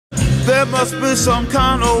There must be some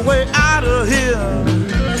kind of way out of here,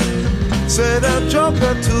 said a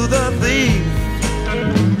joker to the thief.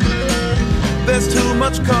 There's too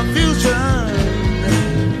much confusion,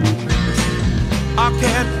 I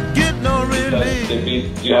can't get no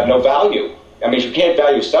relief. You have no value. I mean, if you can't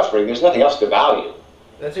value suffering, there's nothing else to value.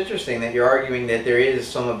 That's interesting that you're arguing that there is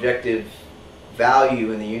some objective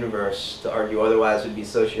value in the universe. To argue otherwise would be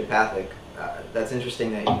sociopathic. That's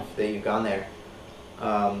interesting that you've gone there.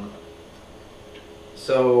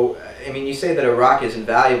 So, I mean, you say that a rock is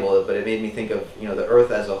invaluable, but it made me think of, you know, the Earth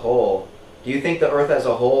as a whole. Do you think the Earth as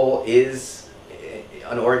a whole is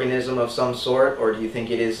an organism of some sort, or do you think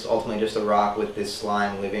it is ultimately just a rock with this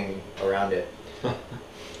slime living around it?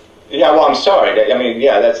 Yeah, well, I'm sorry. I mean,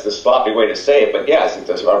 yeah, that's the sloppy way to say it, but yes, it's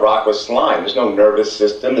a rock with slime. There's no nervous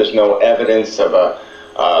system. There's no evidence of a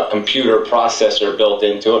computer processor built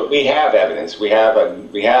into it. We have evidence. We have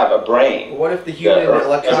a brain. What if the human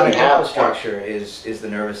electronic infrastructure is the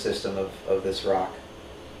nervous system of this rock?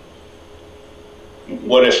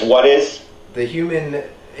 What is? The human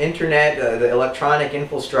internet, the electronic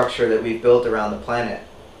infrastructure that we've built around the planet.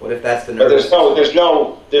 What if that's the nervous system?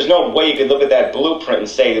 There's no way you could look at that blueprint and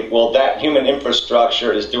say, well, that human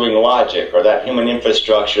infrastructure is doing logic, or that human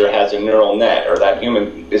infrastructure has a neural net, or that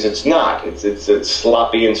human it's not. It's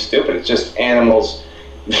sloppy and stupid. It's just animals,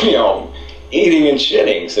 you know, eating and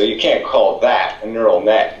shitting. So you can't call that a neural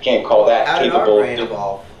net. You can't call that capable. How did our brain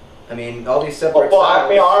evolve? I mean, all these separate well, I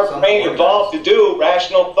mean, our brain evolved to do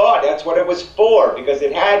rational thought. That's what it was for, because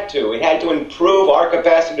it had to. It had to improve our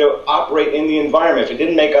capacity to operate in the environment. If it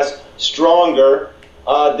didn't make us stronger,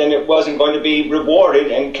 then it wasn't going to be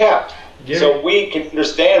rewarded and kept. Yeah. So we can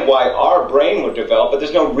understand why our brain would develop, but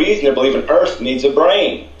there's no reason to believe an Earth needs a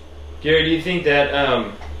brain. Gary, do you think that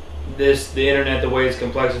the internet, the way it's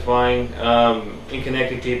complexifying and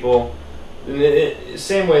connecting people, in the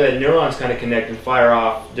same way that neurons kind of connect and fire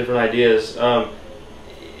off different ideas,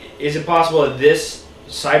 is it possible that this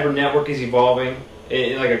cyber network is evolving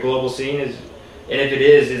in like a global scene? And if it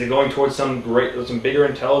is it going towards some bigger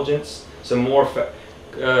intelligence, some more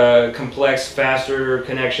complex, faster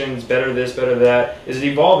connections, better this, better that? Is it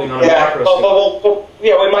evolving on a macro scale?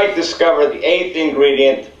 Yeah, we might discover the 8th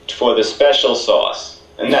ingredient for the special sauce,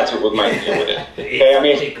 and that's what we might do with it. Okay, I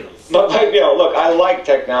mean. But, you know, look, I like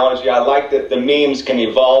technology. I like that the memes can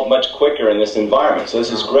evolve much quicker in this environment. So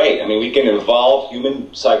this is great. I mean, we can evolve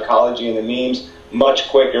human psychology and the memes much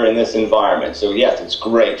quicker in this environment. So yes, it's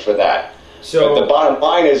great for that. So, but the bottom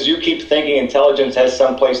line is you keep thinking intelligence has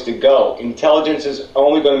some place to go. Intelligence is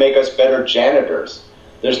only going to make us better janitors.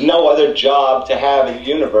 There's no other job to have in the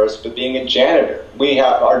universe but being a janitor.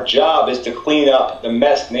 Our job is to clean up the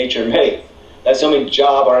mess nature made. That's the only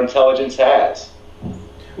job our intelligence has.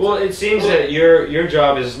 Well, it seems that your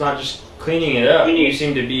job is not just cleaning it up. You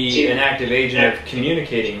seem to be an active agent of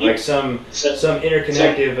communicating, like some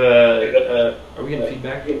interconnective. Are we getting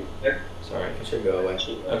feedback? Sorry, it should go away.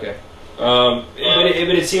 Okay. But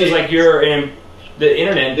it seems like you're in the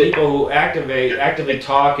internet. People who actively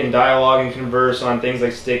talk and dialogue and converse on things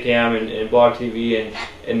like Stickam and Blog TV,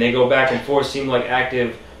 and they go back and forth, seem like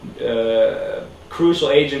active, crucial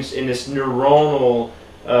agents in this neuronal.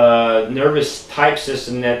 Nervous type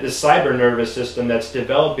system, that the cyber nervous system that's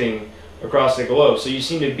developing across the globe. So you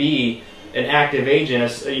seem to be an active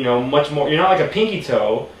agent, you know, much more. You're not like a pinky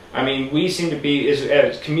toe. I mean, we seem to be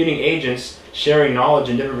as commuting agents, sharing knowledge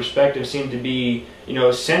and different perspectives seem to be, you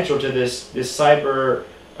know, central to this cyber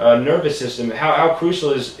nervous system. How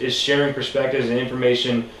crucial is sharing perspectives and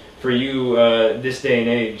information for you this day and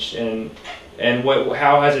age, and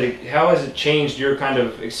how has it changed your kind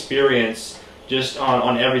of experience? Just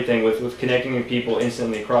on everything with connecting with people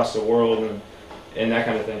instantly across the world and that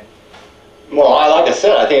kind of thing. Well, like I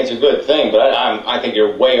said, I think it's a good thing, but I think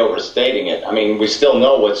you're way overstating it. I mean, we still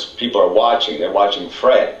know what people are watching. They're watching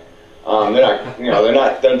Fred.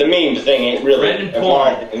 The meme thing ain't really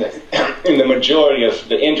involved in the majority of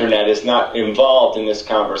the internet is not involved in this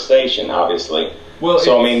conversation, obviously. Well,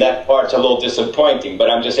 so I mean that part's a little disappointing, but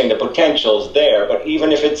I'm just saying the potential's there. But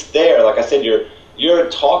even if it's there, like I said, you're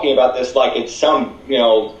talking about this like it's some, you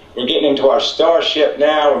know, we're getting into our starship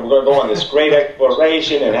now and we're going to go on this great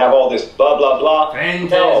exploration and have all this blah, blah, blah. No,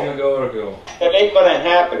 that ain't going to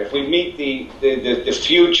happen. If we meet the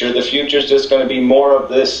future's just going to be more of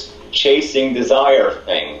this chasing desire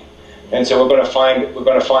thing. And so we're going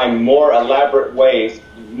to find more elaborate ways,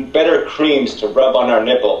 better creams to rub on our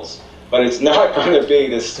nipples. But it's not going to be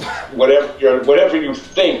this, whatever you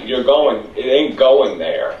think you're going, it ain't going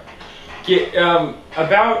there.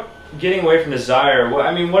 About getting away from desire, well,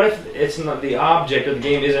 I mean, what if it's not the object of the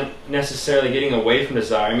game isn't necessarily getting away from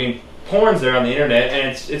desire? I mean, porn's there on the internet, and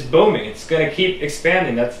it's booming. It's going to keep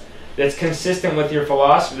expanding. That's consistent with your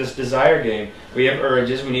philosophy, this desire game. We have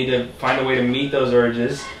urges. We need to find a way to meet those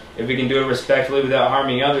urges. If we can do it respectfully without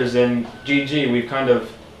harming others, then GG, we've kind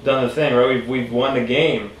of done the thing, right? We've won the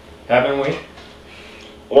game, haven't we?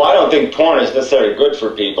 Well, I don't think porn is necessarily good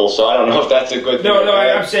for people, so I don't know if that's a good thing. No,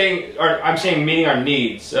 I'm saying meeting our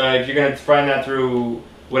needs. If you're going to find that through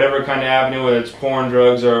whatever kind of avenue, whether it's porn,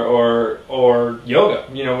 drugs, or yoga,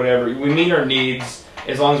 you know, whatever. We meet our needs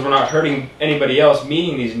as long as we're not hurting anybody else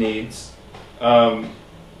meeting these needs.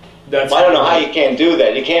 That's I don't know how you can't do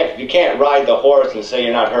that. You can't ride the horse and say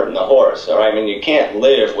you're not hurting the horse. All right, I mean, you can't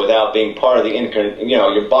live without being part of the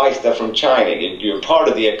you buy stuff from China. You're part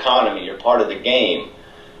of the economy. You're part of the game.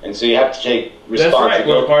 And so you have to take responsibility. That's right,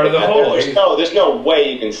 we're part of the whole. There's no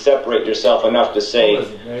way you can separate yourself enough to say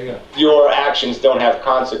your actions don't have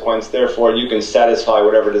consequence, therefore you can satisfy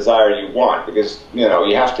whatever desire you want. Because, you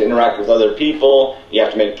have to interact with other people, you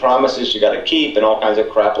have to make promises you got to keep, and all kinds of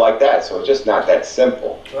crap like that. So it's just not that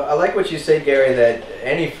simple. Well, I like what you say, Gary, that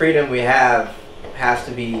any freedom we have has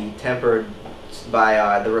to be tempered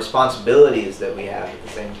by the responsibilities that we have at the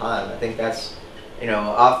same time. I think that's,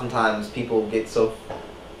 oftentimes people get so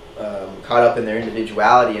caught up in their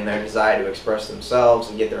individuality and their desire to express themselves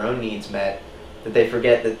and get their own needs met, that they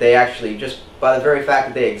forget that they actually, just by the very fact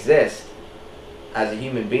that they exist as a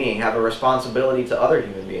human being, have a responsibility to other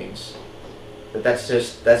human beings. That's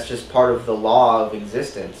just part of the law of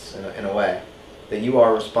existence in a way, that you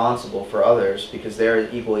are responsible for others because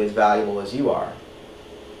they're equally as valuable as you are.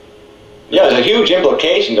 Yeah, there's a huge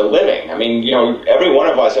implication to living. I mean, every one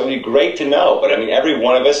of us, it would be great to know, but I mean, every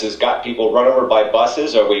one of us has got people run over by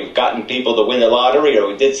buses, or we've gotten people to win the lottery, or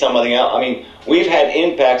we did something else. I mean, we've had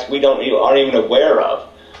impacts we aren't even aware of.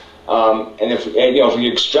 And if we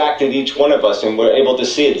extracted each one of us and we're able to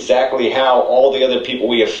see exactly how all the other people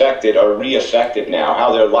we affected are re-affected now,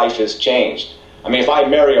 how their life has changed. I mean, if I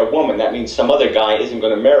marry a woman, that means some other guy isn't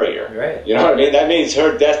going to marry her. Right. You know what I mean? That means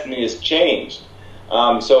her destiny has changed.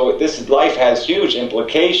 So this life has huge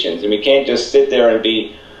implications, and we can't just sit there and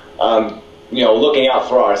be, looking out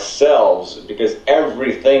for ourselves, because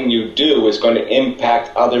everything you do is going to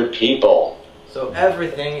impact other people. So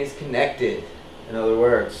everything is connected, in other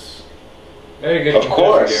words. Very good. Of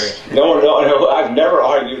course. No, I've never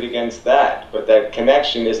argued against that, but that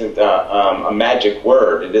connection isn't a magic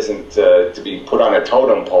word. It isn't to be put on a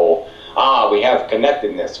totem pole. We have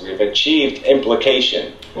connectedness. We've achieved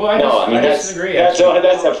implication. Well, I disagree. That's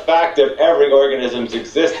a fact of every organism's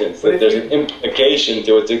existence, that there's an implication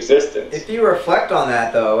to its existence. If you reflect on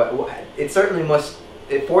that, though, it certainly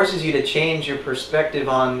it forces you to change your perspective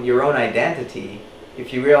on your own identity.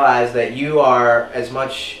 If you realize that you are as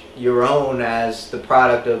much your own as the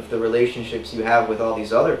product of the relationships you have with all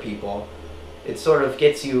these other people, it sort of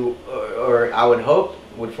gets you, or I would hope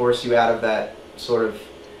would force you out of that sort of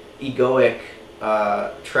egoic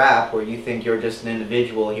trap where you think you're just an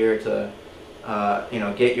individual here to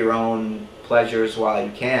get your own pleasures while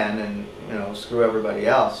you can, and screw everybody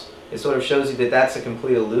else. It sort of shows you that that's a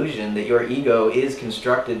complete illusion, that your ego is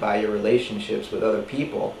constructed by your relationships with other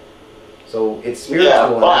people. So it's spiritual. Yeah,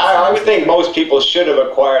 well, I would think most people should have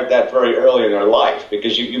acquired that very early in their life,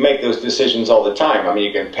 because you make those decisions all the time. I mean,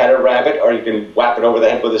 you can pet a rabbit or you can whap it over the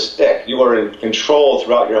head with a stick. You are in control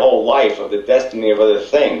throughout your whole life of the destiny of other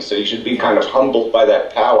things, so you should be kind of humbled by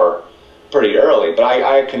that power pretty early. But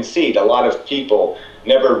I concede a lot of people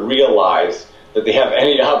never realize that they have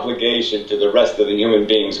any obligation to the rest of the human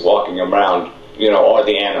beings walking around, or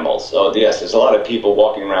the animals. So yes, there's a lot of people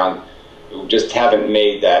walking around who just haven't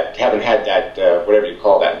had that, whatever you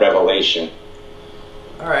call that, revelation.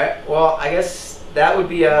 All right. Well, I guess that would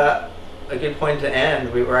be a good point to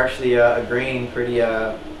end. We were actually agreeing pretty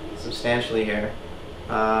substantially here.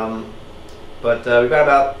 But we've got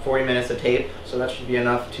about 40 minutes of tape, so that should be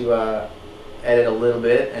enough to edit a little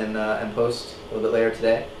bit and post a little bit later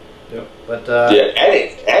today. Yep. But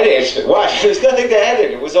edit? What? There's nothing to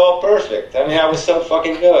edit. It was all perfect. I mean, I was so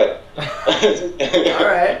fucking good. All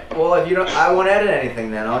right. Well, if you don't, I won't edit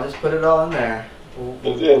anything then. I'll just put it all in there. We'll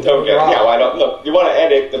okay. Yeah. Well, I don't look. You want to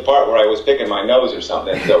edit the part where I was picking my nose or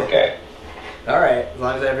something? It's okay. All right. As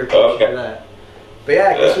long as I have your permission for that. But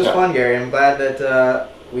yeah, this was fun, Gary. I'm glad that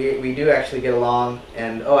we do actually get along.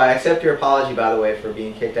 And I accept your apology, by the way, for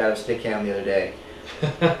being kicked out of Stickcam the other day.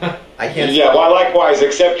 I can't. Yeah, well, likewise,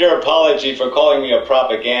 accept your apology for calling me a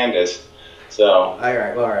propagandist. So. All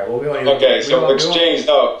right. Well, we won't. Okay, so exchange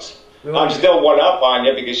those. I'm still one up on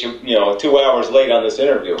you because you're 2 hours late on this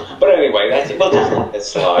interview. But anyway, that's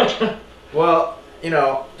slide. Well,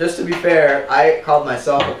 just to be fair, I called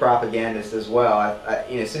myself a propagandist as well.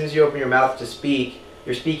 As soon as you open your mouth to speak,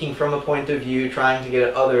 you're speaking from a point of view, trying to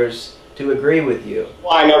get others to agree with you.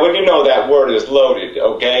 Well, I know, but you know that word is loaded,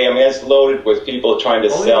 okay? I mean, it's loaded with people trying to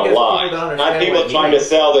sell lies. Not people trying to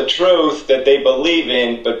sell the truth that they believe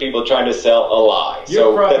in, but people trying to sell a lie.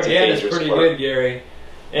 Your propaganda is pretty good, Gary.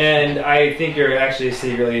 And I think you're actually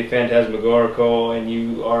secretly phantasmagorical, and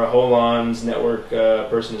you are a Holon's network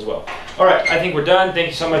person as well. All right, I think we're done. Thank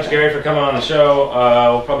you so much, Gary, for coming on the show.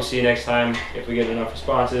 We'll probably see you next time if we get enough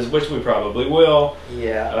responses, which we probably will.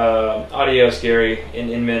 Yeah. Adios, Gary, in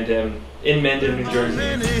Mendham, New Jersey.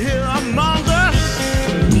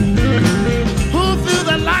 Who feels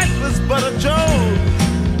that life is but a joke?